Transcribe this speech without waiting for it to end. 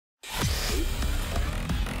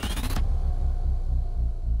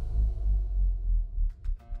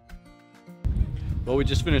Well, we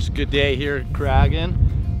just finished a good day here at Craggin.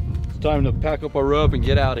 It's time to pack up our rope and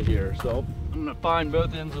get out of here. So I'm gonna find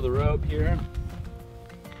both ends of the rope here.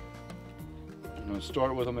 I'm gonna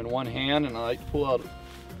start with them in one hand, and I like to pull out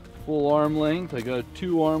full arm length. I go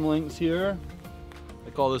 2 arm lengths here. I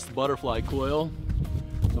call this the butterfly coil.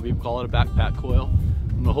 Some people call it a backpack coil.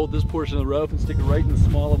 I'm gonna hold this portion of the rope and stick it right in the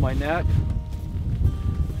small of my neck.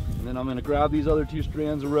 And then I'm gonna grab these other 2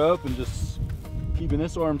 strands of rope and just keeping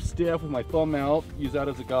this arm stiff with my thumb out, use that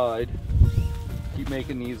as a guide. Keep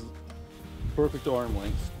making these perfect arm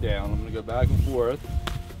lengths down. I'm gonna go back and forth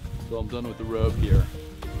until I'm done with the rope here.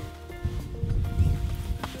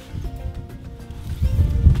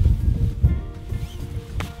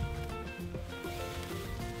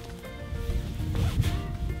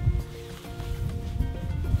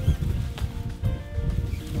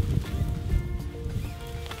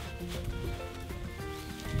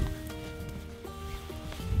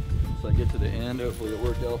 So I get to the end, hopefully it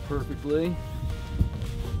worked out perfectly.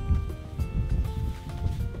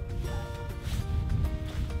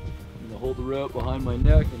 I'm gonna hold the rope behind my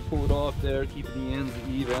neck and pull it off there, keeping the ends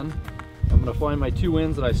even. I'm gonna find my 2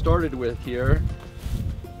 ends that I started with here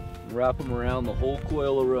and wrap them around the whole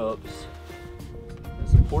coil of ropes.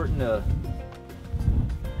 It's important to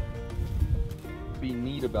be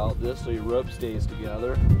neat about this so your rope stays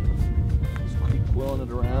together. Just keep coiling it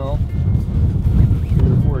around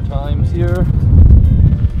 3 or 4 times here.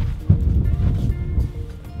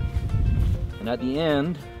 And at the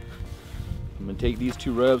end, I'm going to take these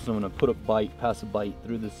 2 ropes and I'm going to put a bight, pass a bight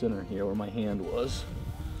through the center here where my hand was.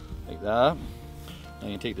 Like that. I'm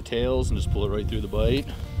going to take the tails and just pull it right through the bight.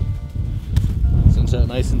 Cinch that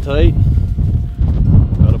nice and tight.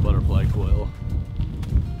 Got a butterfly coil.